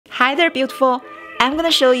Hi there, beautiful! I'm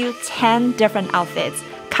gonna show you 10 different outfits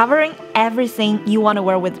covering everything you want to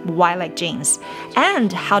wear with wide leg jeans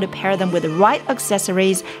and how to pair them with the right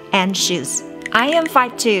accessories and shoes. I am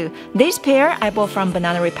 5'2". This pair I bought from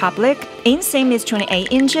Banana Republic. Inseam is 28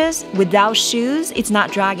 inches. Without shoes, it's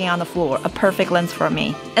not dragging on the floor, a perfect length for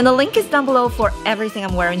me. And the link is down below for everything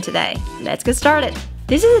I'm wearing today. Let's get started.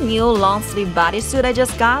 This is a new long sleeve bodysuit I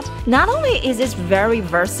just got. Not only is this very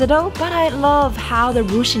versatile, but I love how the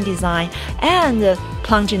ruching design and the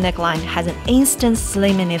plunging neckline has an instant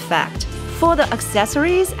slimming effect. For the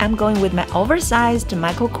accessories, I'm going with my oversized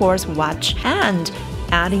Michael Kors watch and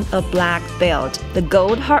adding a black belt. The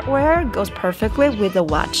gold hardware goes perfectly with the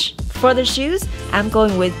watch. For the shoes, I'm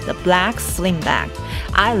going with the black sling bag.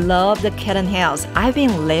 I love the kitten heels. I've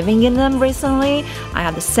been living in them recently. I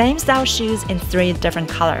have the same style shoes in 3 different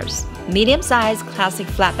colors. Medium-sized classic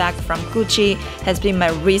flat bag from Gucci has been my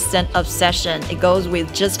recent obsession. It goes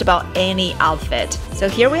with just about any outfit. So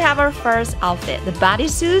here we have our first outfit. The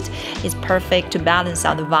bodysuit is perfect to balance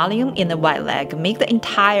out the volume in the wide leg, make the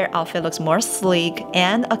entire outfit look more sleek,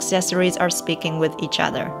 and accessories are speaking with each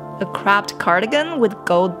other. A cropped cardigan with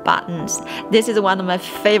gold buttons. This is one of my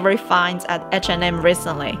favorite finds at H&M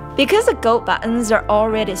recently. Because the gold buttons are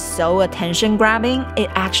already so attention-grabbing,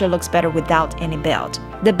 it actually looks better without any belt.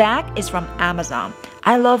 The bag is from Amazon.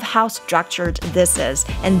 I love how structured this is,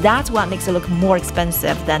 and that's what makes it look more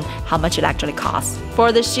expensive than how much it actually costs.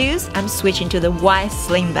 For the shoes, I'm switching to the white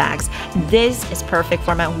sling bags. This is perfect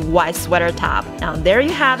for my white sweater top. Now there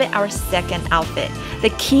you have it, our second outfit. The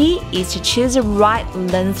key is to choose the right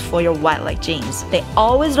length for your wide leg jeans. They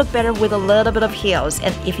always look better with a little bit of heels,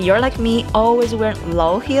 and if you're like me, always wearing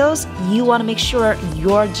low heels, you want to make sure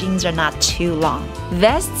your jeans are not too long.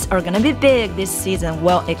 Vests are gonna be big this season,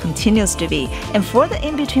 well, it continues to be. And for the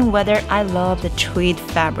in-between weather, I love the tweed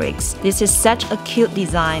fabrics. This is such a cute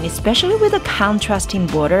design, especially with the contrasting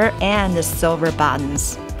border and the silver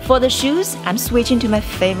buttons. For the shoes, I'm switching to my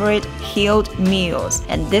favorite heeled mules,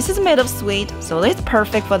 and this is made of suede, so it's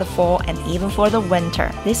perfect for the fall and even for the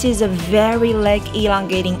winter. This is a very leg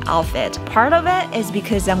elongating outfit. Part of it is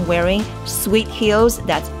because I'm wearing suede heels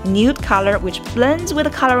that's nude color, which blends with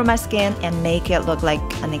the color of my skin and make it look like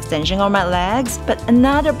an extension of my legs. But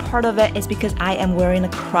another part of it is because I am wearing a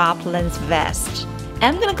crop length vest.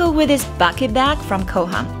 I'm gonna go with this bucket bag from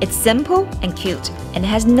Kohan. It's simple and cute, and it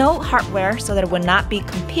has no hardware so that it will not be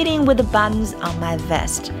competing with the buttons on my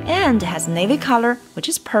vest. And it has navy color, which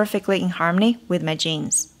is perfectly in harmony with my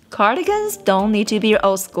jeans. Cardigans don't need to be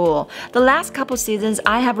old school. The last couple seasons,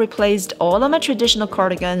 I have replaced all of my traditional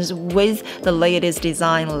cardigans with the latest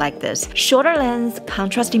design like this. Shorter length,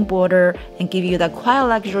 contrasting border, and give you that quiet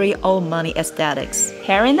luxury old money aesthetics.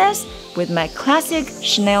 Pairing this with my classic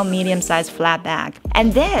Chanel medium-sized flat bag.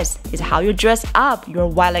 And this is how you dress up your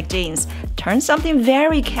wide leg jeans. Turn something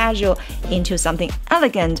very casual into something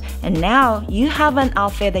elegant, and now you have an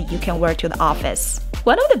outfit that you can wear to the office.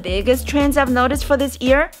 One of the biggest trends I've noticed for this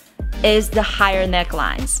year is the higher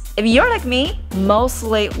necklines. If you're like me,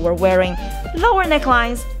 mostly we're wearing lower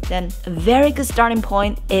necklines, then a very good starting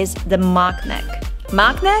point is the mock neck.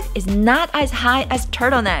 Mock neck is not as high as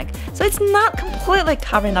turtleneck, so it's not completely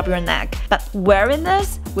covering up your neck. But wearing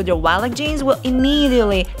this with your wide leg jeans will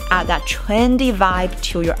immediately add that trendy vibe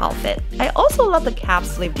to your outfit. I also love the cap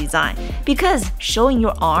sleeve design because showing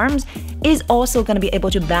your arms is also going to be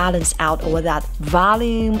able to balance out all that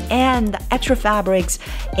volume and the extra fabrics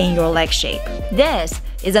in your leg shape. This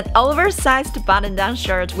is an oversized button-down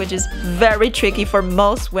shirt, which is very tricky for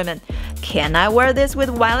most women. Can I wear this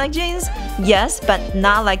with wide leg jeans? Yes, but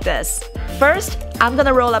not like this. First, I'm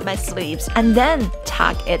gonna roll up my sleeves and then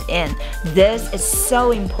tuck it in. This is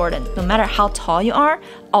so important. No matter how tall you are,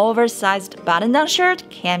 oversized button-down shirt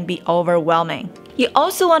can be overwhelming. You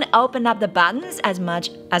also want to open up the buttons as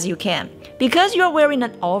much as you can. Because you're wearing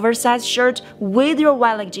an oversized shirt with your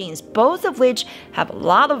wide leg jeans, both of which have a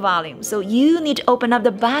lot of volume, so you need to open up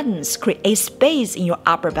the buttons, create space in your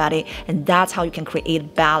upper body, and that's how you can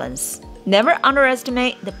create balance. Never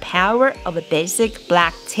underestimate the power of a basic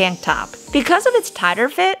black tank top. Because of its tighter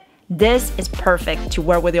fit, this is perfect to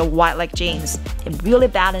wear with your wide leg jeans. It really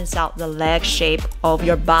balances out the leg shape of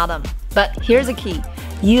your bottom. But here's the key.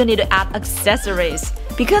 You need to add accessories.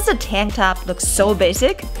 Because the tank top looks so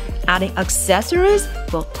basic, adding accessories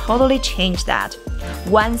will totally change that.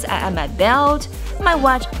 Once I add my belt, my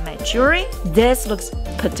watch, and my jewelry, this looks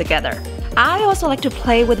put together. I also like to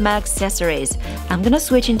play with my accessories. I'm gonna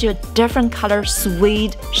switch into a different color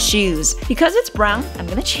suede shoes. Because it's brown, I'm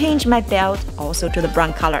gonna change my belt also to the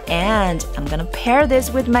brown color, and I'm gonna pair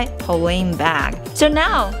this with my Pauline bag. So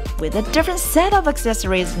now, with a different set of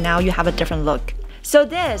accessories, now you have a different look. So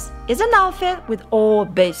this is an outfit with all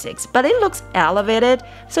basics, but it looks elevated,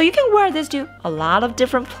 so you can wear this to a lot of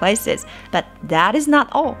different places. But that is not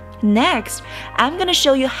all. Next, I'm gonna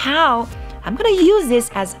show you how I'm gonna use this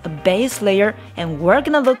as a base layer, and we're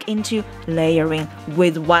gonna look into layering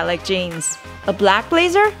with wide leg jeans. A black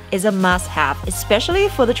blazer is a must-have, especially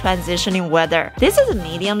for the transitioning weather. This is a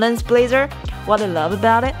medium length blazer. What I love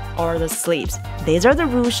about it are the sleeves. These are the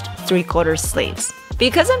ruched 3/4 sleeves.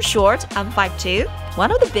 Because I'm short, I'm 5'2", one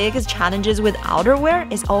of the biggest challenges with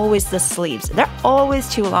outerwear is always the sleeves. They're always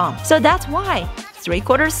too long. So that's why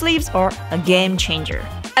 3/4 sleeves are a game changer.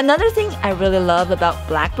 Another thing I really love about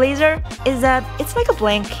black blazer is that it's like a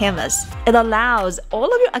blank canvas. It allows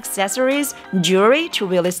all of your accessories, jewelry to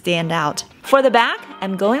really stand out. For the bag,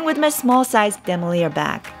 I'm going with my small size demi-layer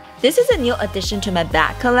bag. This is a new addition to my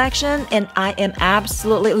bag collection, and I am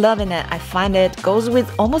absolutely loving it. I find it goes with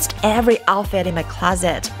almost every outfit in my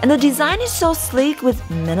closet. And the design is so sleek with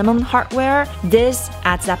minimum hardware. This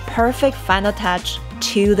adds that perfect final touch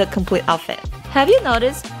to the complete outfit. Have you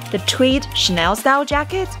noticed the tweed Chanel style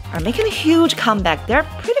jackets are making a huge comeback? They're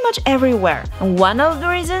pretty much everywhere. And one of the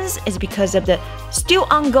reasons is because of the still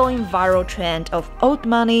ongoing viral trend of old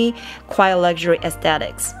money, quiet luxury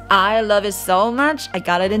aesthetics. I love it so much, I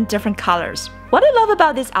got it in different colors. What I love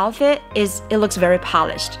about this outfit is it looks very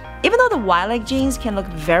polished. Even though the wide leg jeans can look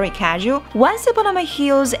very casual, once I put on my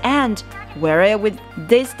heels and wear it with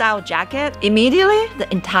this style jacket, immediately the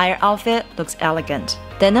entire outfit looks elegant.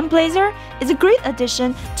 Denim Blazer is a great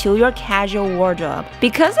addition to your casual wardrobe.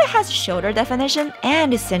 Because it has shoulder definition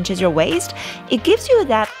and it cinches your waist, it gives you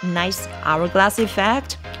that nice hourglass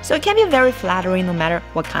effect, so it can be very flattering no matter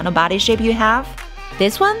what kind of body shape you have.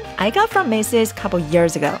 This one I got from Macy's a couple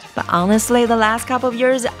years ago, but honestly the last couple of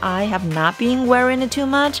years I have not been wearing it too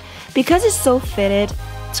much because it's so fitted.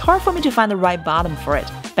 It's hard for me to find the right bottom for it.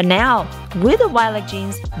 But now, with the wide leg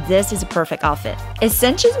jeans, this is a perfect outfit. It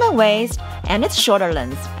cinches my waist and it's shorter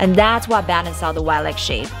length, and that's what balances out the wide leg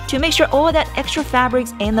shape to make sure all that extra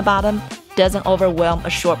fabrics in the bottom doesn't overwhelm a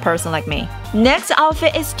short person like me. Next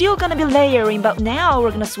outfit is still gonna be layering, but now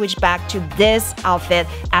we're gonna switch back to this outfit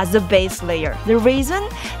as the base layer. The reason?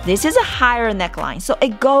 This is a higher neckline, so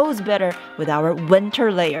it goes better with our winter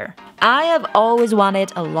layer. I have always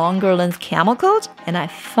wanted a longer length camel coat, and I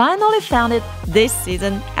finally found it this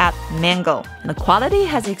season at Mango. And the quality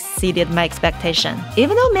has exceeded my expectation.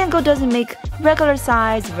 Even though Mango doesn't make regular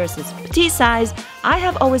size versus petite size, I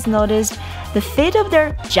have always noticed the fit of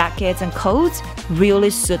their jackets and coats really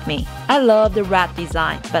suit me. I love the wrap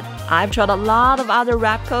design, but I've tried a lot of other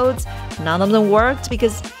wrap coats. None of them worked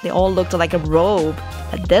because they all looked like a robe.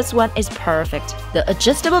 But this one is perfect. The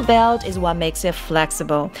adjustable belt is what makes it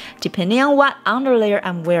flexible. Depending on what underlayer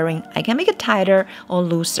I'm wearing, I can make it tighter or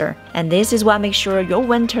looser. And this is what makes sure your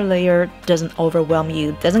winter layer doesn't overwhelm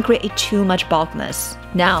you, doesn't create too much bulkiness.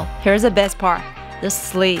 Now, here's the best part. The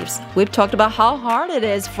sleeves. We've talked about how hard it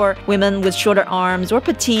is for women with shorter arms or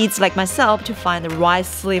petites like myself to find the right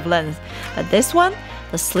sleeve length. But this one,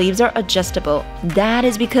 the sleeves are adjustable. That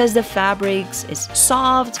is because the fabric is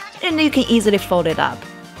soft and you can easily fold it up.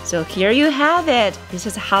 So here you have it. This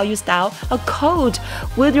is how you style a coat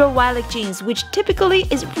with your wide leg jeans, which typically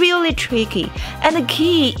is really tricky. And the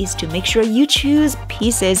key is to make sure you choose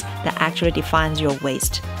pieces that actually defines your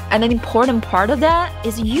waist. And an important part of that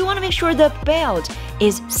is you want to make sure the belt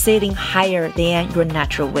is sitting higher than your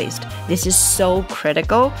natural waist. This is so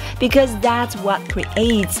critical because that's what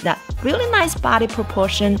creates that really nice body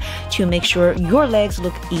proportion to make sure your legs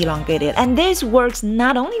look elongated. And this works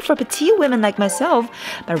not only for petite women like myself,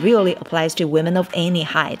 but really applies to women of any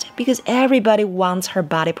height because everybody wants her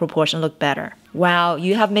body proportion look better. Wow,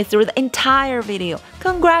 you have made through the entire video.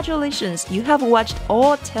 Congratulations, you have watched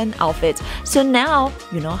all 10 outfits. So now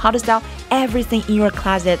you know how to style everything in your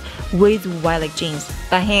closet with wide leg jeans.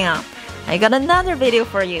 But hang on, I got another video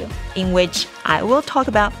for you in which I will talk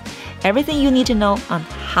about everything you need to know on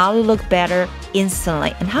how to look better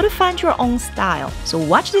instantly and how to find your own style. So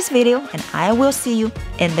watch this video and I will see you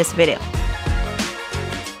in this video.